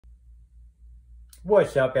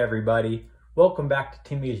What's up, everybody? Welcome back to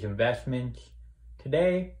Timmy's Investments.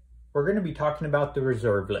 Today, we're going to be talking about the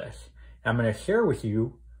reserve list. I'm going to share with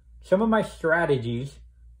you some of my strategies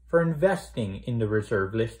for investing in the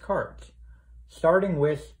reserve list cards, starting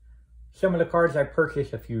with some of the cards I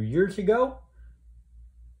purchased a few years ago,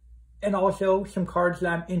 and also some cards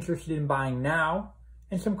that I'm interested in buying now,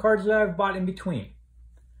 and some cards that I've bought in between.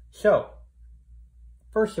 So,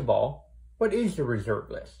 first of all, what is the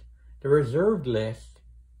reserve list? The reserved list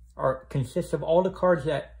consists of all the cards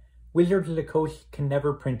that Wizards of the Coast can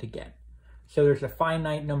never print again. So there's a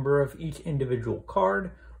finite number of each individual card,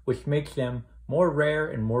 which makes them more rare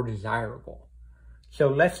and more desirable. So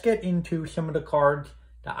let's get into some of the cards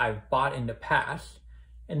that I've bought in the past,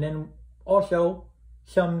 and then also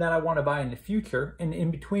some that I want to buy in the future. And in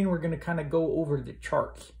between, we're going to kind of go over the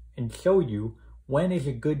charts and show you when is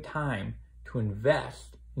a good time to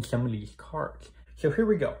invest in some of these cards. So here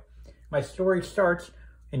we go. My story starts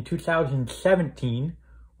in 2017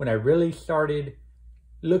 when I really started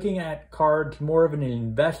looking at cards more of an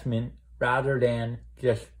investment rather than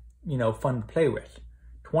just, fun to play with.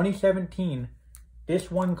 2017,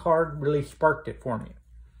 this one card really sparked it for me.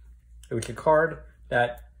 It was a card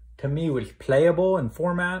that to me was playable in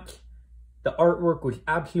formats. The artwork was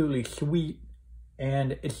absolutely sweet,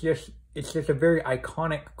 and it's just a very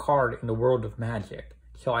iconic card in the world of Magic.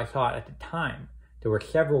 So I thought at the time, there were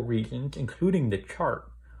several reasons, including the chart,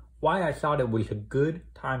 why I thought it was a good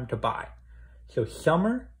time to buy. So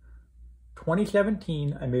summer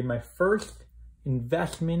 2017, I made my first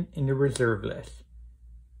investment in the reserve list.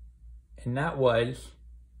 And that was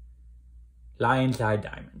Lion's Eye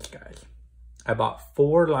Diamonds, guys. I bought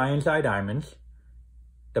 4 Lion's Eye Diamonds.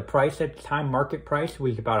 The price at the time, market price,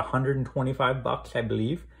 was about 125 bucks, I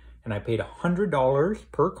believe. And I paid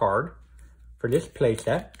 $100 per card for this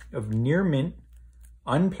playset of near mint,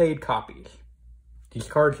 unplayed copies. These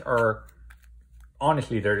cards are,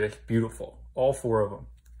 honestly, they're just beautiful. All 4 of them.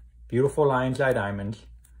 Beautiful Lion's Eye Diamonds.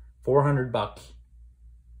 400 bucks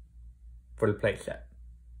for the playset.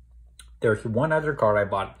 There's one other card I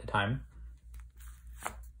bought at the time.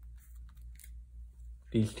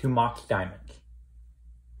 These 2 Mox Diamonds.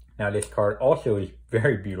 Now this card also is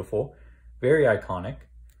very beautiful, very iconic,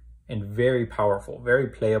 and very powerful, very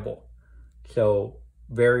playable. So,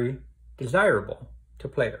 very desirable to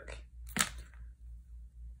players.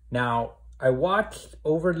 Now, I watched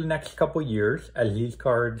over the next couple years as these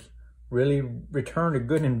cards really returned a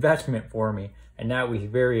good investment for me, and that was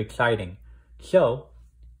very exciting. So,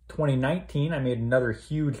 2019, I made another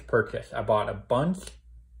huge purchase. I bought a bunch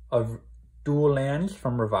of dual lands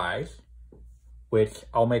from Revise, which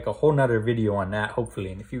I'll make a whole nother video on that,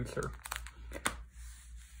 hopefully in the future.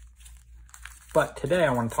 But today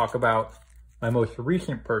I want to talk about my most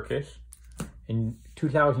recent purchase. In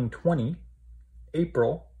 2020,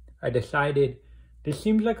 April, I decided this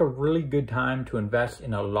seems like a really good time to invest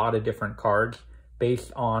in a lot of different cards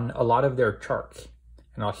based on a lot of their charts.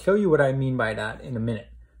 And I'll show you what I mean by that in a minute.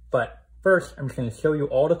 But first, I'm just going to show you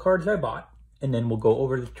all the cards I bought, and then we'll go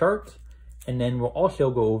over the charts, and then we'll also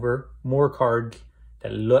go over more cards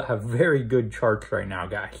that have very good charts right now,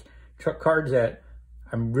 guys. Cards that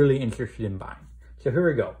I'm really interested in buying. So here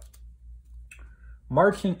we go.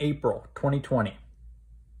 March and April 2020.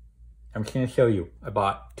 I'm just going to show you. I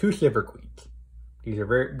bought 2 Silver Queens. They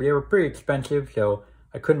were pretty expensive, so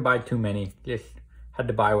I couldn't buy too many. Just had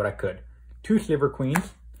to buy what I could. 2 Silver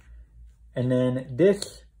Queens. And then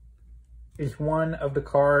this is one of the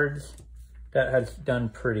cards that has done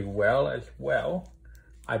pretty well as well.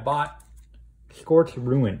 I bought Scorched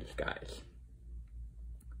Ruins, guys.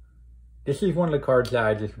 This is one of the cards that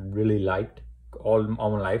I just really liked all my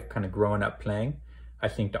life, kind of growing up playing. I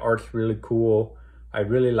think the art's really cool. I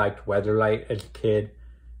really liked Weatherlight as a kid.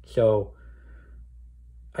 So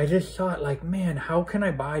I just thought, like, man, how can I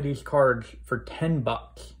buy these cards for 10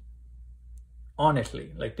 bucks?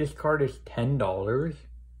 Honestly, like, this card is $10.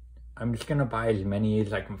 I'm just going to buy as many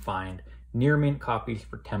as I can find. Near mint copies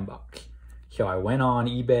for 10 bucks. So I went on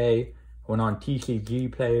eBay, went on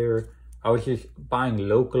TCG Player. I was just buying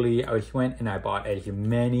locally. I just went and I bought as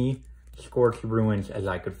many Scorched Ruins as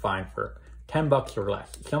I could find for 10 bucks or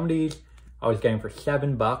less. Some of these I was getting for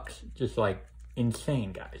 7 bucks, just like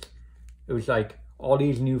insane, guys. It was like all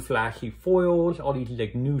these new flashy foils, all these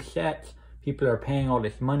like new sets people are paying all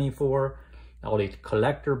this money for, all these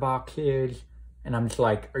collector boxes, and I'm just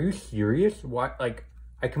like, are you serious? What? Like,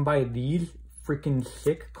 I can buy these freaking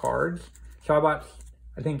sick cards? So I bought,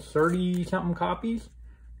 I think, 30 something copies.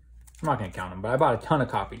 I'm not gonna count them, but I bought a ton of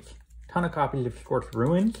copies. Ton of copies of Scorched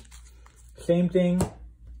Ruins. Same thing.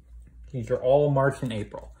 These are all March and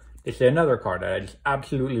April. This is another card that I just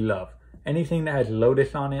absolutely love. Anything that has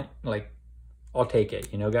Lotus on it, like, I'll take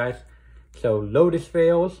it, you know, guys? So Lotus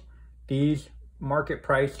Veils, these market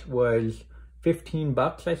price was 15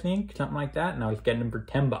 bucks, I think, something like that. And I was getting them for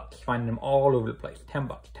 10 bucks, finding them all over the place. 10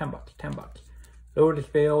 bucks, 10 bucks, 10 bucks. Lotus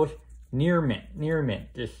Veils, near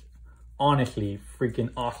mint. Just honestly,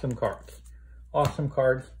 freaking awesome cards. Awesome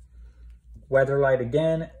cards. Weatherlight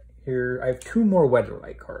again. Here, I have 2 more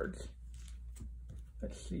Weatherlight cards.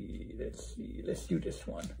 Let's see. Let's do this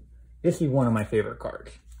one. This is one of my favorite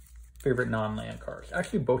cards. Favorite non-land cards.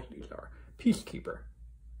 Actually, both of these are. Peacekeeper.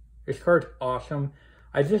 This card's awesome.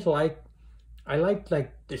 I like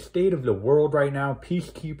the state of the world right now.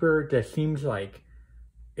 Peacekeeper just seems like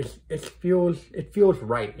it feels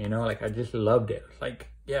right, you know? Like, I just loved it. It's like,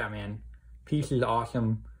 yeah, man, peace is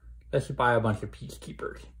awesome. Let's buy a bunch of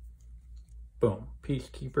Peacekeepers. Boom.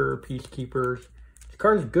 Peacekeepers. This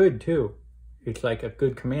card is good too. It's like a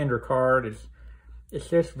good commander card. It's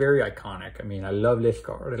just very iconic. I mean, I love this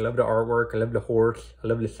card. I love the artwork. I love the horse. I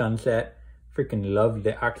love the sunset. Freaking love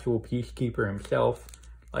the actual Peacekeeper himself.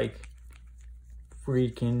 Like,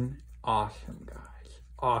 freaking awesome, guys.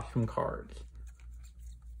 Awesome cards.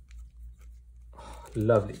 Oh,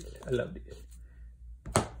 love these. I love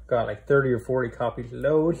these. Got like 30 or 40 copies of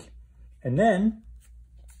those. And then,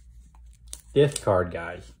 this card,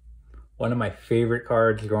 guys. One of my favorite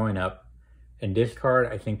cards growing up. And this card,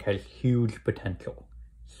 I think, has huge potential.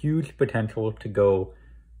 Huge potential to go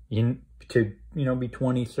to, you know, be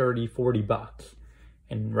 20, 30, 40 bucks.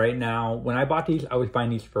 And right now, when I bought these, I was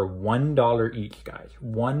buying these for $1 each, guys.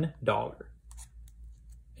 $1.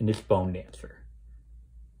 And this Bone Dancer.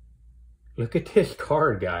 Look at this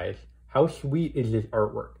card, guys. How sweet is this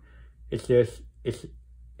artwork? It's just, it's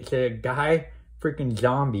a guy, freaking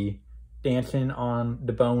zombie, dancing on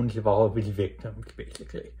the bones of all of his victims,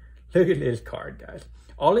 basically. Look at this card, guys.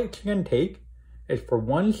 All it's going to take is for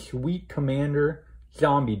one sweet commander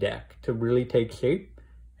zombie deck to really take shape.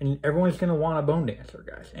 And everyone's going to want a Bone Dancer,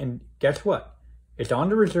 guys. And guess what? It's on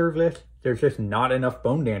the reserve list. There's just not enough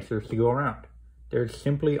Bone Dancers to go around. There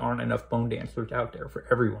simply aren't enough Bone Dancers out there for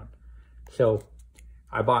everyone. So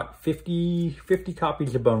I bought 50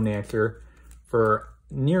 copies of Bone Dancer for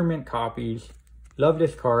near mint copies. Love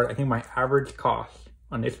this card. I think my average cost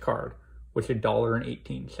on this card was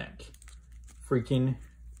 $1.18. Freaking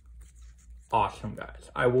awesome, guys.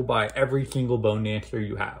 I will buy every single Bone Dancer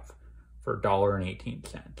you have for $1.18.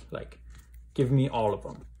 Like, give me all of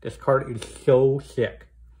them. This card is so sick.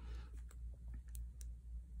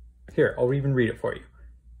 Here, I'll even read it for you.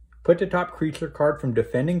 Put the top creature card from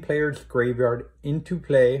defending player's graveyard into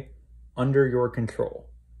play under your control.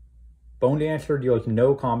 Bone Dancer deals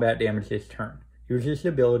no combat damage this turn. Use this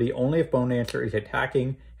ability only if Bone Dancer is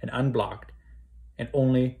attacking and unblocked, and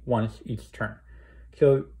only once each turn.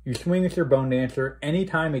 So you swing with your Bone Dancer.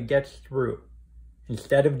 Anytime it gets through,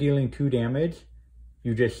 instead of dealing 2 damage,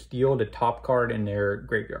 you just steal the top card in their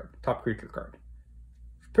graveyard, top creature card.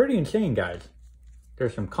 It's pretty insane, guys.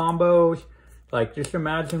 There's some combos. Like, just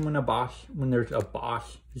imagine when there's a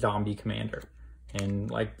boss zombie commander. And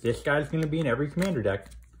like, this guy's gonna be in every commander deck.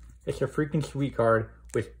 It's a freaking sweet card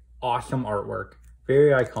with awesome artwork. Very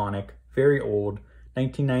iconic, very old.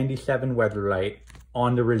 1997 Weatherlight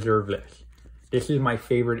on the reserve list. This is my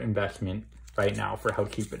favorite investment right now for how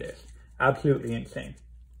cheap it is. Absolutely insane.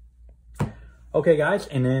 Okay, guys,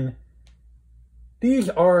 and then these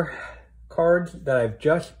are cards that I've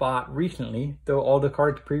just bought recently, though all the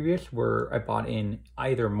cards previous I bought in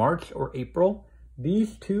either March or April.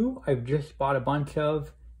 These two I've just bought a bunch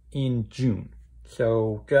of in June.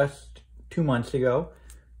 So just 2 months ago.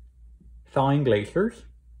 Thawing Glaciers.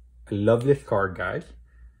 I love this card, guys.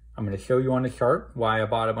 I'm going to show you on the chart why I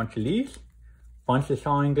bought a bunch of these. Bunch of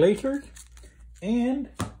Thawing Glaciers. And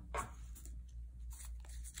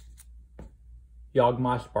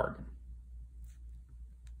Yawgmoth's Bargain.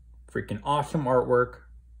 Freaking awesome artwork.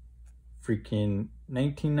 Freaking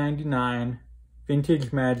 1999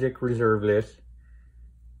 Vintage Magic reserve list.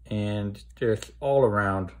 And just all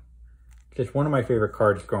around, just one of my favorite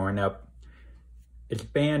cards growing up. It's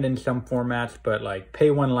banned in some formats, but like,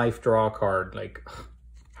 pay 1 life, draw a card. Like,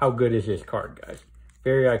 how good is this card, guys?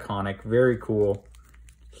 Very iconic, very cool.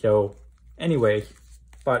 So anyways,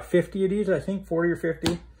 bought 50 of these, I think 40 or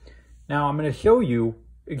 50. Now I'm going to show you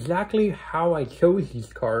exactly how I chose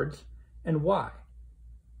these cards and why.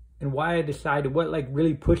 And why I decided, what like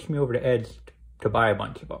really pushed me over the edge to buy a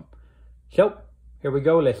bunch of them. So here we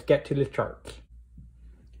go, let's get to the charts.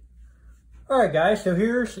 Alright guys, so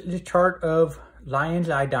here's the chart of Lion's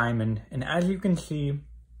Eye Diamond. And as you can see,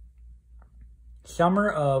 summer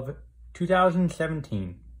of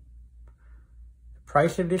 2017, the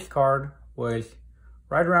price of this card was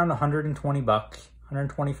right around 120 bucks,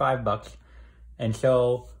 125 bucks. And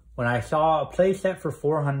so when I saw a playset for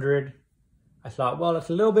 400, I thought, well, it's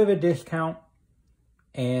a little bit of a discount.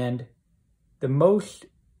 And the most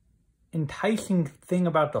enticing thing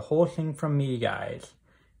about the whole thing from me, guys,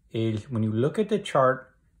 is when you look at the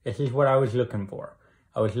chart, this is what I was looking for.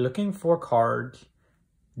 I was looking for cards,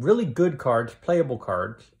 really good cards, playable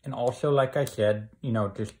cards, and also, like I said, you know,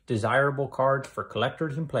 just desirable cards for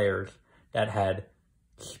collectors and players that had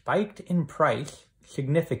spiked in price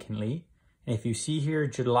significantly. And if you see here,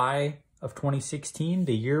 July of 2016,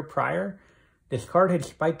 the year prior, this card had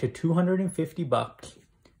spiked to 250 bucks.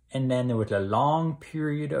 And then there was a long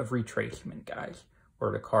period of retracement, guys,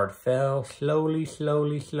 where the card fell slowly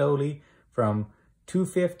from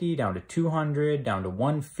 250 down to 200, down to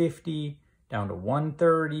 150, down to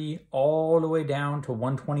 130, all the way down to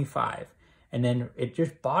 125. And then it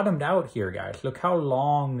just bottomed out here, guys. Look how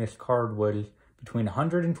long this card was, between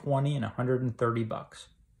 120 and 130 bucks.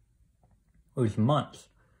 It was months.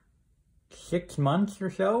 6 months or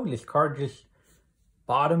so, this card just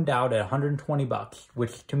bottomed out at 120 bucks,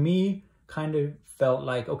 which to me kind of felt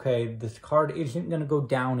like, okay, this card isn't going to go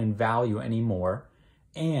down in value anymore.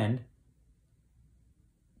 And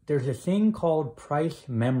there's a thing called price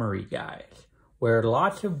memory, guys, where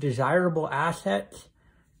lots of desirable assets,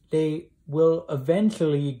 they will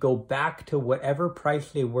eventually go back to whatever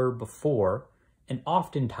price they were before. And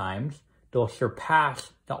oftentimes they'll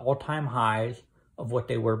surpass the all-time highs of what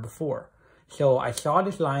they were before. So I saw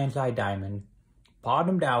this Lion's Eye Diamond,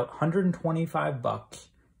 bottomed out 125 bucks.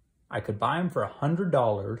 I could buy them for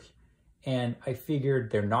 $100, and I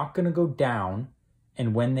figured they're not going to go down.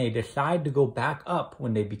 And when they decide to go back up,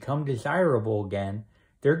 when they become desirable again,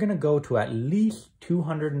 they're going to go to at least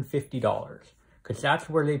 $250, because that's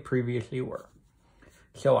where they previously were.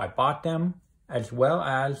 So I bought them, as well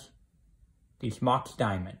as these Mox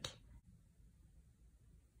Diamonds.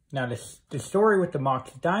 Now the story with the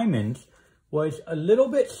Mox Diamonds was a little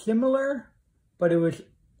bit similar, but it was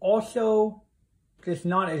also just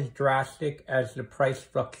not as drastic as the price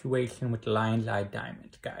fluctuation with the Lion's Eye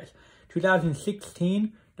Diamonds, guys.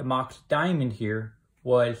 2016, the Mox Diamond here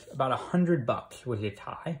was about 100 bucks was its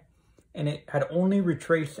high, and it had only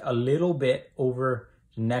retraced a little bit over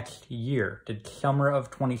the next year. The summer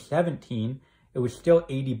of 2017, it was still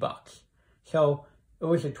 80 bucks. So it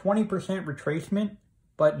was a 20% retracement,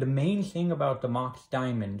 but the main thing about the Mox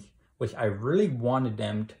Diamonds was I really wanted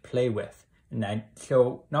them to play with. And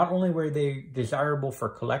so not only were they desirable for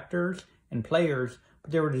collectors and players,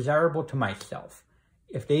 but they were desirable to myself.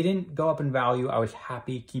 If they didn't go up in value, I was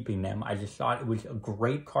happy keeping them. I just thought it was a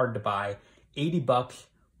great card to buy. 80 bucks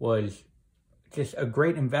was just a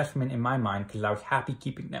great investment in my mind because I was happy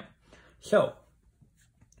keeping them. So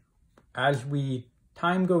as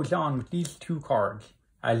time goes on with these two cards,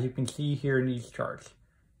 as you can see here in these charts,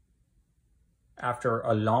 after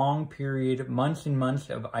a long period, months and months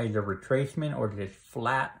of either retracement or just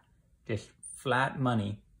flat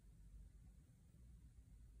money,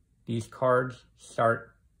 these cards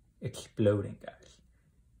start exploding, guys.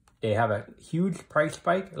 They have a huge price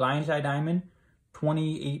spike. Lion's Eye Diamond,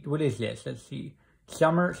 28, what is this? Let's see.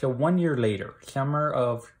 Summer, so 1 year later, summer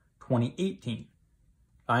of 2018,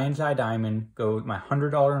 Lion's Eye Diamond my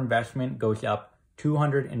 $100 investment goes up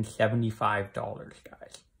 $275,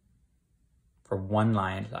 guys, for one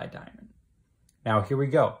Lion's Eye Diamond. Now here we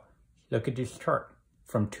go. Look at this chart.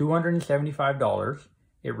 From $275,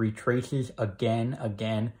 it retraces again,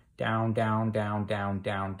 down,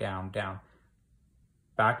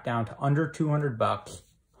 back down to under 200 bucks,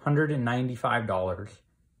 $195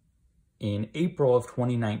 in April of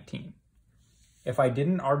 2019. If I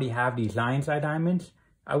didn't already have these Lion's Eye Diamonds,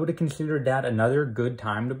 I would have considered that another good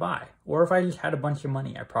time to buy. Or if I just had a bunch of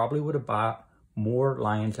money, I probably would have bought more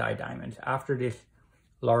Lion's Eye Diamonds after this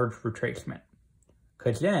large retracement.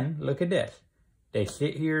 Because then, look at this. They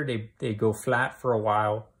sit here, they go flat for a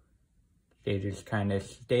while. They just kind of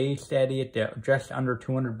stay steady at just under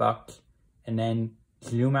 200 bucks. And then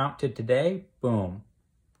zoom out to today, boom.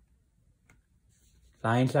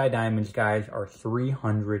 Lion's Eye Diamonds, guys, are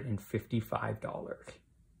 $355.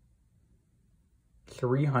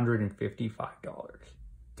 $355.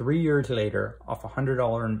 3 years later, off a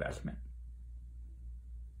 $100 investment.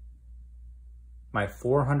 My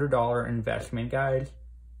 $400 investment, guys,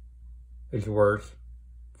 is worth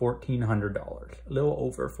 $1,400, a little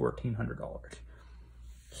over $1,400.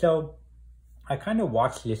 So I kind of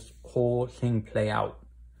watched this whole thing play out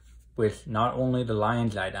with not only the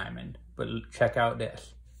Lion's Eye Diamond, but check out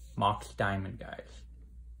this Mox Diamond, guys.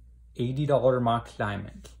 $80 Mox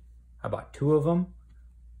Diamonds. I bought 2 of them.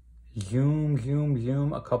 Zoom, zoom,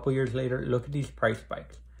 zoom. A couple years later, look at these price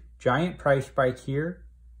spikes. Giant price spike here.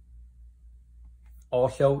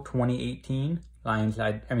 Also 2018,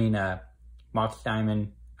 Mox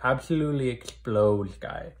Diamond absolutely explodes,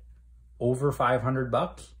 guys. Over 500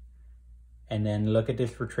 bucks. And then look at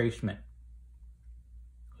this retracement.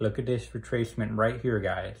 Look at this retracement right here,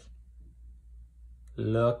 guys.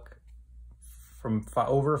 Look, from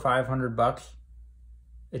over 500 bucks,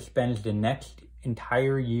 it spends the next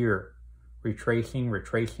entire year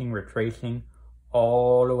retracing,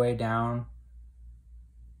 all the way down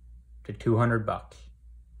to 200 bucks.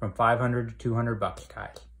 From 500 to 200 bucks,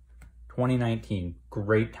 guys. 2019,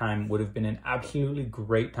 great time. Would have been an absolutely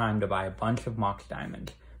great time to buy a bunch of Mox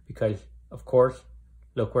Diamonds because, of course,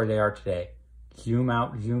 look where they are today. Zoom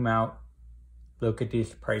out, zoom out. Look at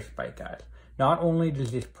this price spike, guys. Not only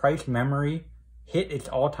does this price memory hit its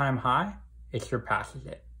all-time high, it surpasses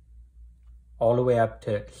it. All the way up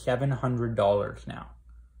to $700 now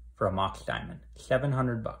for a Mox Diamond.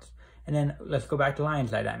 700 bucks. And then let's go back to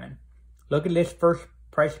Lion's Eye Diamond. Look at this first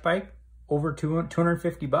price spike, over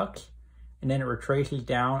 250 bucks. And then it retraces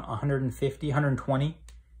down 150, 120.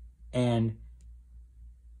 And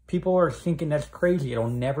people are thinking that's crazy. It'll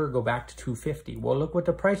never go back to 250. Well, look what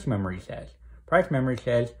the price memory says. Price memory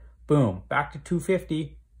says, boom, back to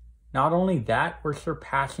 250. Not only that, we're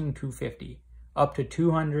surpassing 250, up to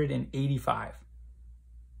 285.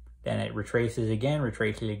 Then it retraces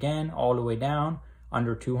again, all the way down,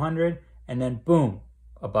 under 200, and then boom,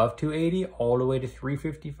 above 280, all the way to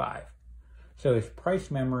 355. So this price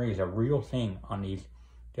memory is a real thing on these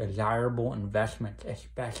desirable investments,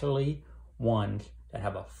 especially ones that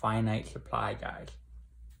have a finite supply, guys.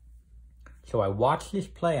 So I watched this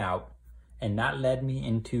play out, and that led me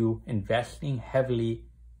into investing heavily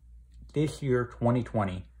this year,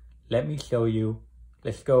 2020. Let me show you.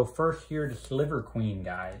 Let's go first here to Sliver Queen,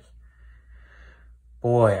 guys.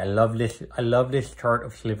 Boy, I love this chart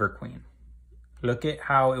of Sliver Queen. Look at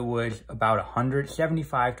how it was about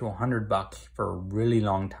 175 to 100 bucks for a really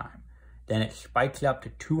long time. Then it spikes up to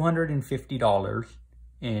 $250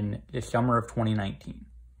 in the summer of 2019.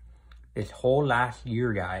 This whole last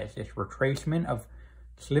year, guys, this retracement of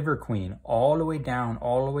Sliver Queen all the way down,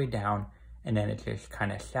 and then it just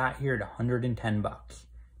kind of sat here at 110 bucks.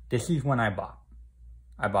 This is when I bought.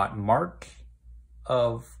 I bought March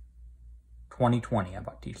of 2020. I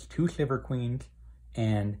bought these two Sliver Queens,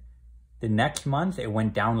 and the next month it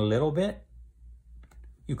went down a little bit.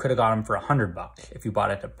 You could have got them for 100 bucks if you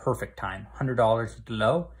bought at the perfect time. $100 at the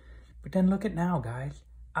low. But then look at now, guys.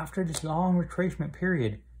 After this long retracement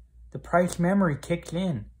period, the price memory kicks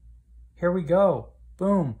in. Here we go.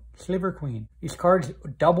 Boom. Sliver Queen. These cards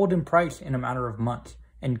doubled in price in a matter of months.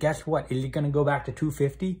 And guess what? Is it going to go back to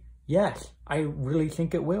 250? Yes, I really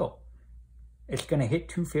think it will. It's going to hit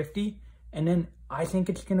 250, and then I think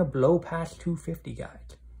it's going to blow past 250,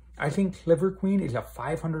 guys. I think Sliver Queen is a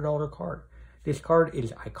 $500 card. This card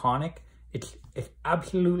is iconic. It's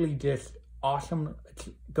absolutely just awesome.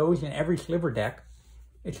 It goes in every Sliver deck.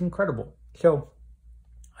 It's incredible. So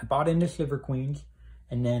I bought into Sliver Queens,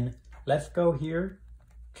 and then let's go here.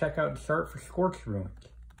 Check out the chart for Scorched Ruins.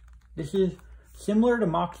 This is similar to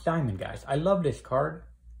Mox Diamond, guys. I love this card.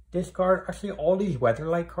 This card, actually all these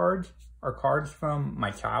Weatherlight cards are cards from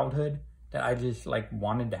my childhood that I just like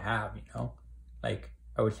wanted to have, you know? Like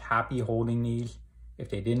I was happy holding these if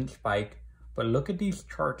they didn't spike. But look at these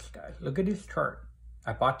charts, guys. Look at this chart.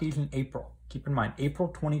 I bought these in April. Keep in mind, April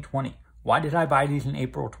 2020. Why did I buy these in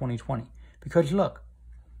April 2020? Because look,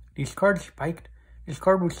 these cards spiked. This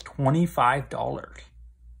card was $25.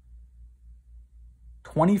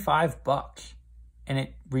 25 bucks. And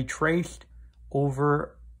it retraced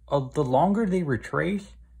over, the longer they retrace,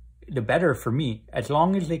 the better for me. As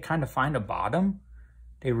long as they kind of find a bottom,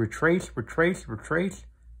 they retrace. Look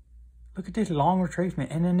at this long retracement.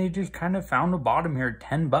 And then they just kind of found a bottom here at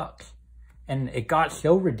 10 bucks. And it got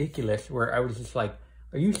so ridiculous where I was just like,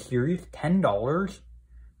 are you serious? $10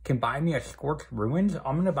 can buy me a Scorched Ruins?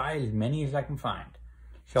 I'm going to buy as many as I can find.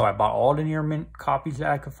 So I bought all the near mint copies that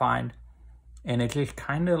I could find. And it just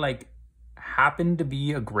kind of like happened to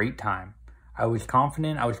be a great time. I was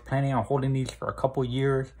confident. I was planning on holding these for a couple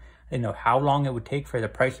years. I didn't know how long it would take for the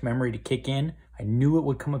price memory to kick in. I knew it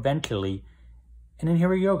would come eventually. And then here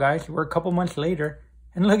we go, guys. We're a couple months later.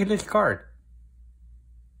 And look at this card.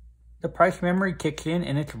 The price memory kicks in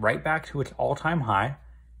and it's right back to its all-time high.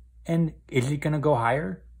 And is it going to go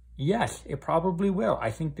higher? Yes, it probably will.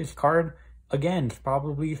 I think this card, again, is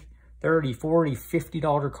probably $30, $40,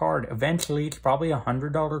 $50 card. Eventually, it's probably a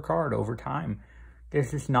 $100 card over time.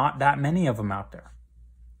 There's just not that many of them out there.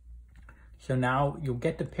 So now you'll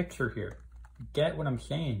get the picture here. Get what I'm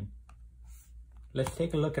saying. Let's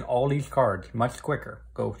take a look at all these cards much quicker.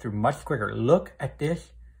 Go through much quicker. Look at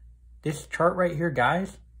this. This chart right here,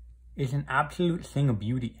 guys, is an absolute thing of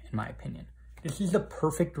beauty, in my opinion. This is the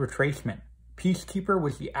perfect retracement. Peacekeeper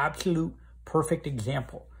was the absolute perfect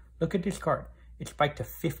example. Look at this card. It spiked to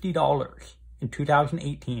 $50 in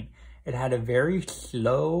 2018. It had a very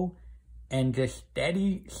slow and just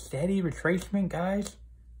steady retracement, guys.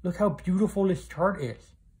 Look how beautiful this chart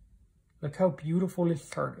is. Look how beautiful this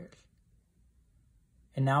chart is.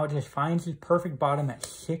 And now it just finds its perfect bottom at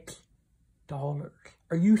 $6.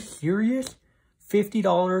 Are you serious?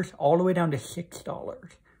 $50 all the way down to $6.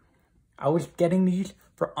 I was getting these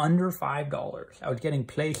for under $5. I was getting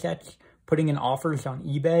play sets, putting in offers on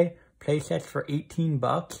eBay, play sets for 18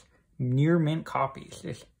 bucks, near mint copies.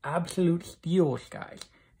 Just absolute steals, guys.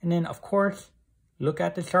 And then, of course, look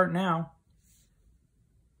at the chart now.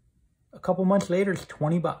 A couple months later, it's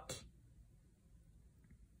 20 bucks.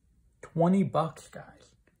 20 bucks, guys.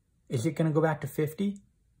 Is it going to go back to 50?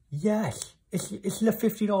 Yes. It's the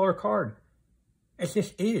 $50 card. It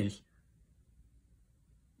just is.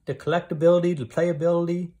 The collectability, the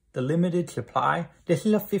playability, the limited supply. This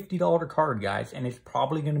is a $50 card, guys, and it's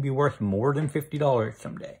probably going to be worth more than $50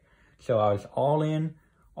 someday. So I was all in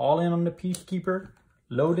on the Peacekeeper.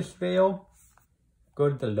 Lotus Veil. Go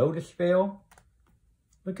to the Lotus Veil.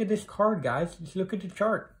 Look at this card, guys. Just look at the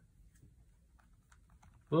chart.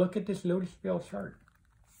 Look at this Lotus Veil chart.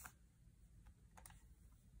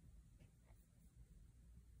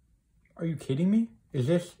 Are you kidding me?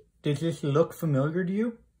 Does this look familiar to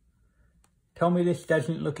you? Tell me this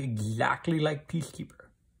doesn't look exactly like Peacekeeper.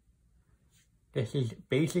 This is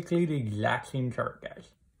basically the exact same chart,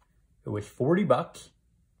 guys. It was 40 bucks.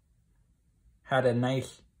 Had a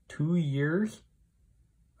nice 2 years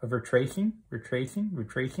of retracing.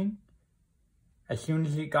 As soon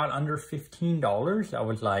as it got under $15, I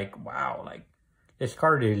was like, wow, like this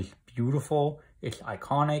card is beautiful. It's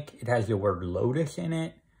iconic. It has the word Lotus in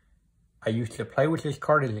it. I used to play with this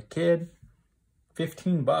card as a kid.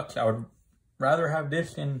 15 bucks. I would rather have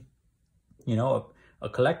this than, you know, a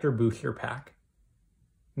collector booster pack.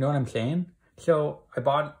 You know what I'm saying? So I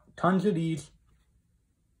bought tons of these,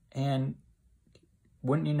 and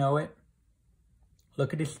wouldn't you know it?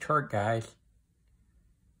 Look at this chart, guys.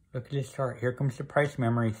 Look at this chart. Here comes the price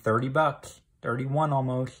memory. 30 bucks. 31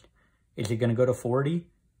 almost. Is it going to go to 40?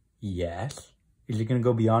 Yes. Is it going to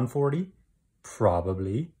go beyond 40?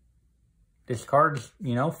 Probably. This card's,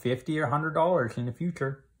 you know, $50 or $100 in the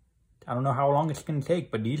future. I don't know how long it's going to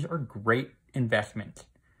take, but these are great investments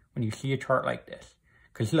when you see a chart like this.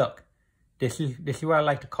 Because look, this is what I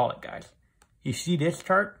like to call it, guys. You see this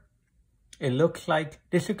chart? This looks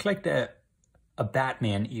like a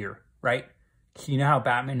Batman ear, right? So you know how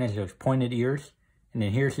Batman has those pointed ears? And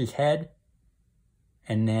then here's his head.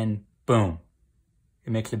 And then, boom.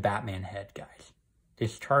 It makes a Batman head, guys.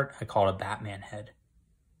 This chart, I call a Batman head.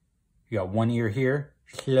 You got one ear here.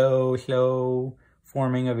 Slow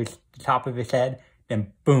forming of the top of his head.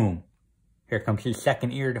 Then, boom. Here comes his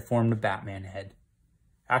second ear to form the Batman head.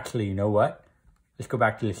 Actually, you know what? Let's go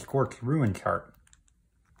back to the Scorched Ruin chart.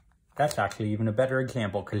 That's actually even a better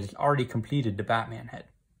example because it's already completed the Batman head.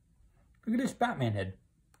 Look at this Batman head.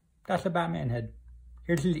 That's a Batman head.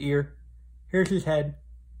 Here's his ear. Here's his head.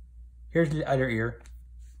 Here's his other ear.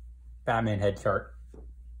 Batman head chart.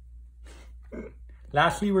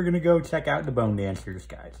 Lastly, we're going to go check out the Bone Dancers,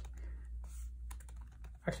 guys.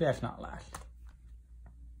 Actually, that's not last.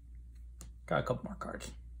 Got a couple more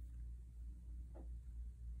cards.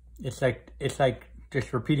 It's like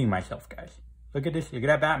just repeating myself, guys. Look at this. Look at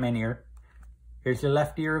that Batman ear. Here's the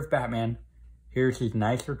left ear of Batman. Here's his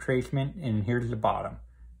nice retracement, and here's the bottom.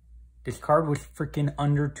 This card was freaking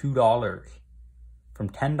under $2. From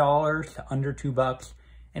 $10 to under $2.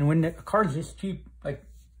 And when the card's this cheap, like,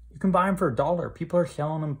 you can buy them for $1. People are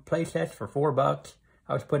selling them play sets for $4.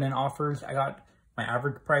 I was putting in offers. I got my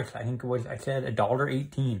average price, I think it was, I said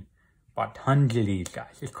 $1.18. Bought tons of these,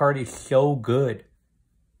 guys. This card is so good.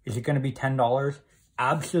 Is it going to be $10?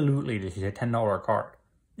 Absolutely, this is a $10 card.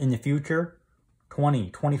 In the future, 20,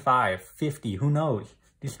 25, 50, who knows?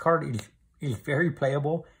 This card is very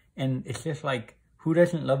playable, and it's just like, who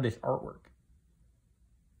doesn't love this artwork?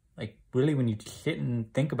 Like, really, when you sit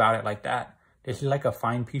and think about it like that, this is like a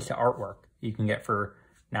fine piece of artwork you can get for,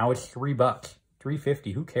 now it's $3,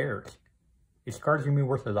 $3.50, who cares? This card's going to be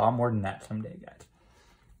worth a lot more than that someday, guys.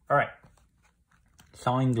 All right,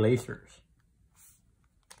 Sawing Glaciers.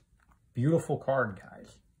 Beautiful card,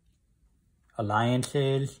 guys.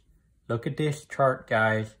 Alliances. Look at this chart,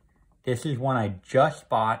 guys. This is one I just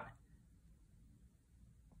bought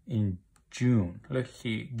in June. Let's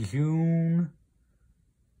see, June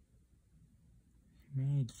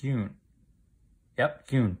May, June. Yep,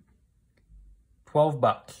 June. 12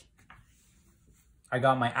 bucks. I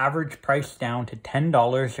got my average price down to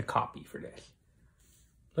 $10 a copy for this.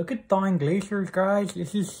 Look at Thawing Glaciers, guys.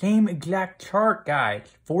 This is the same exact chart, guys.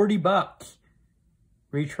 40 bucks.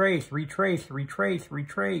 Retrace, retrace, retrace,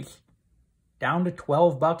 retrace. Down to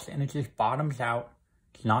 12 bucks and it just bottoms out.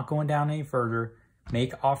 It's not going down any further.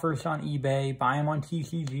 Make offers on eBay, buy them on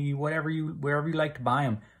TCG, wherever you like to buy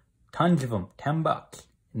them. Tons of them, 10 bucks.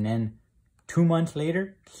 And then 2 months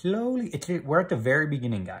later, slowly, we're at the very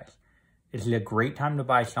beginning, guys. It's a great time to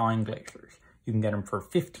buy Thawing Glaciers. You can get them for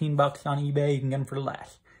 15 bucks on eBay, you can get them for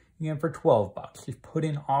less. You can get them for 12 bucks. Just put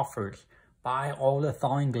in offers. Buy all the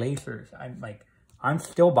Thawing Glaciers. I'm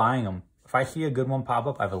still buying them. If I see a good one pop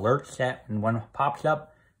up, I have alerts set. When one pops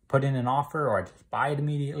up, put in an offer or I just buy it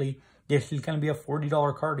immediately. This is going to be a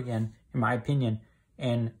 $40 card again, in my opinion.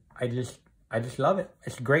 And I just love it.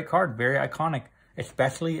 It's a great card, very iconic.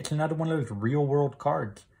 Especially, it's another one of those real world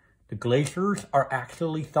cards. The glaciers are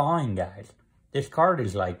actually thawing, guys. This card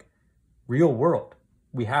is like real world.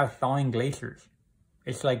 We have thawing glaciers.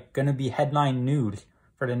 It's like going to be headline news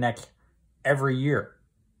for the next every year.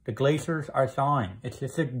 The glaciers are thawing. It's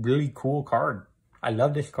just a really cool card. I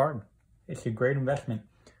love this card. It's a great investment.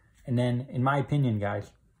 And then, in my opinion,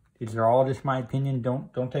 guys, these are all just my opinion.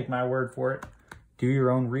 Don't take my word for it. Do your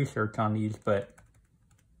own research on these, but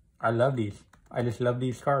I love these. I just love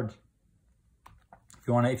these cards.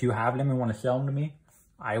 If you have them and want to sell them to me,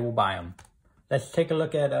 I will buy them. Let's take a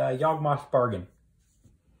look at Yawgmoth's Bargain.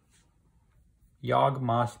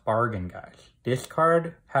 Yawgmoth's Bargain, guys. This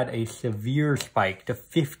card had a severe spike to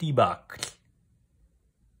 50 bucks.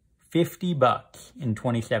 50 bucks in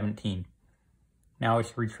 2017. Now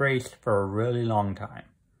it's retraced for a really long time.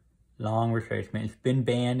 Long retracement. It's been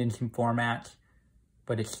banned in some formats,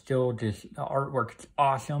 but it's still just, the artwork is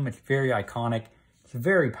awesome. It's very iconic. It's a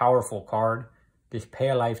very powerful card. This pay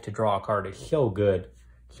a life to draw a card is so good.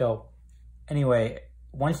 So anyway,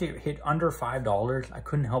 once it hit under $5, I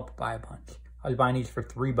couldn't help but buy a bunch. I was buying these for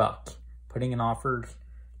 3 bucks, putting in offers.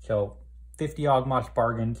 So 50 Yawgmoth's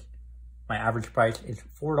Bargains. My average price is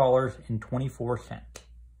 $4.24.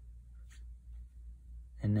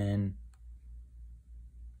 And then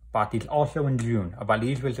bought these also in June. I bought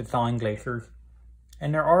these with the Thawing Glaciers.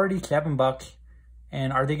 And they're already 7 bucks.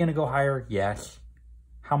 And are they going to go higher? Yes.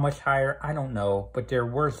 How much higher? I don't know. But they're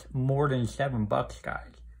worth more than 7 bucks,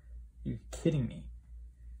 guys. You're kidding me.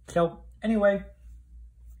 So, anyway,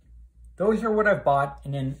 those are what I've bought.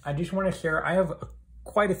 And then I just want to share, I have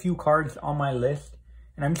quite a few cards on my list.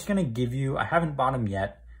 And I'm just going to give you, I haven't bought them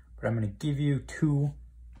yet, but I'm going to give you 2.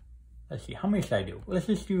 Let's see, how many should I do? Let's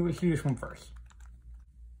do this one first.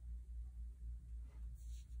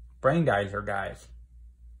 Braindizer, guys.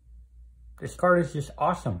 This card is just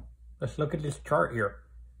awesome. Let's look at this chart here.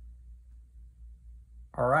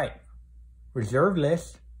 All right. Reserve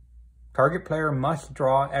list. Target player must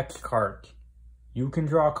draw X cards. You can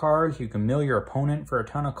draw cards. You can mill your opponent for a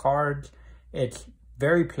ton of cards. It's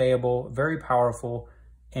very playable, very powerful,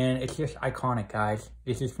 and it's just iconic, guys.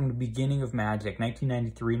 This is from the beginning of Magic,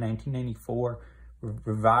 1993, 1994,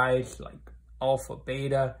 revised, like alpha,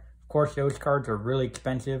 beta. Of course, those cards are really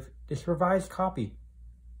expensive. This revised copy,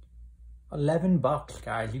 11 bucks,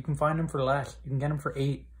 guys. You can find them for less. You can get them for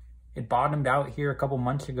 8. It bottomed out here a couple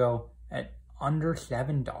months ago at under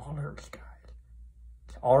 $7, guys.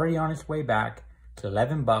 It's already on its way back. It's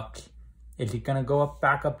 11 bucks. Is it going to go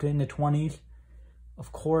back up to in the 20s?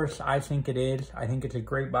 Of course, I think it is. I think it's a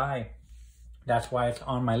great buy. That's why it's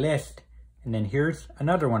on my list. And then here's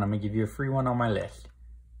another one. I'm going to give you a free one on my list.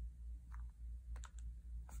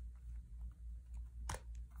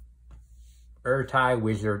 Urtai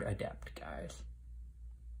Wizard Adept, guys.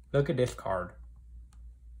 Look at this card.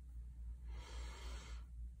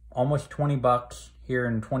 Almost 20 bucks here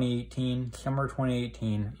in 2018, summer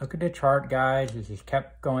 2018. Look at the chart, guys. This just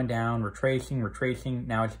kept going down, retracing.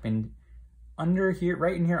 Now it's been under here,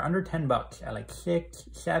 right in here, under 10 bucks at like 6,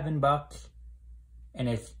 7 bucks. And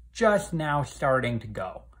it's just now starting to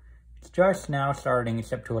go. It's just now starting.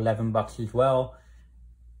 It's up to 11 bucks as well.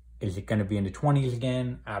 Is it going to be in the 20s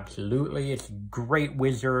again? Absolutely. It's a great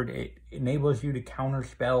wizard. It enables you to counter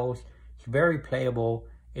spells. It's very playable.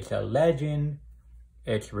 It's a legend.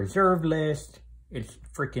 It's reserve list. It's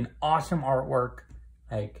freaking awesome artwork.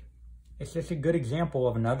 Like, it's just a good example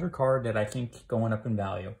of another card that I think is going up in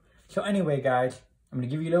value. So anyway, guys, I'm going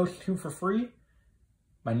to give you those 2 for free.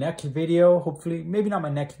 My next video, hopefully, maybe not my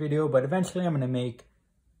next video, but eventually I'm going to make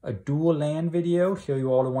a dual land video, show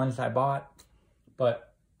you all the ones I bought.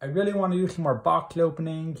 But I really want to do some more box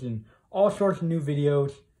openings and all sorts of new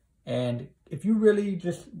videos. And if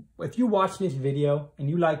you watched this video and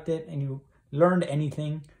you liked it and you learned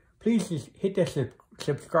anything, please just hit the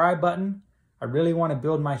subscribe button. I really want to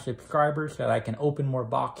build my subscribers so that I can open more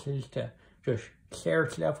boxes to just share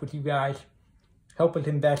stuff with you guys, help with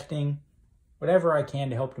investing, whatever I can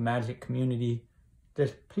to help the Magic community.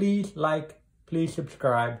 Just please like, please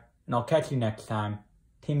subscribe, and I'll catch you next time.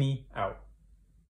 Timmy out.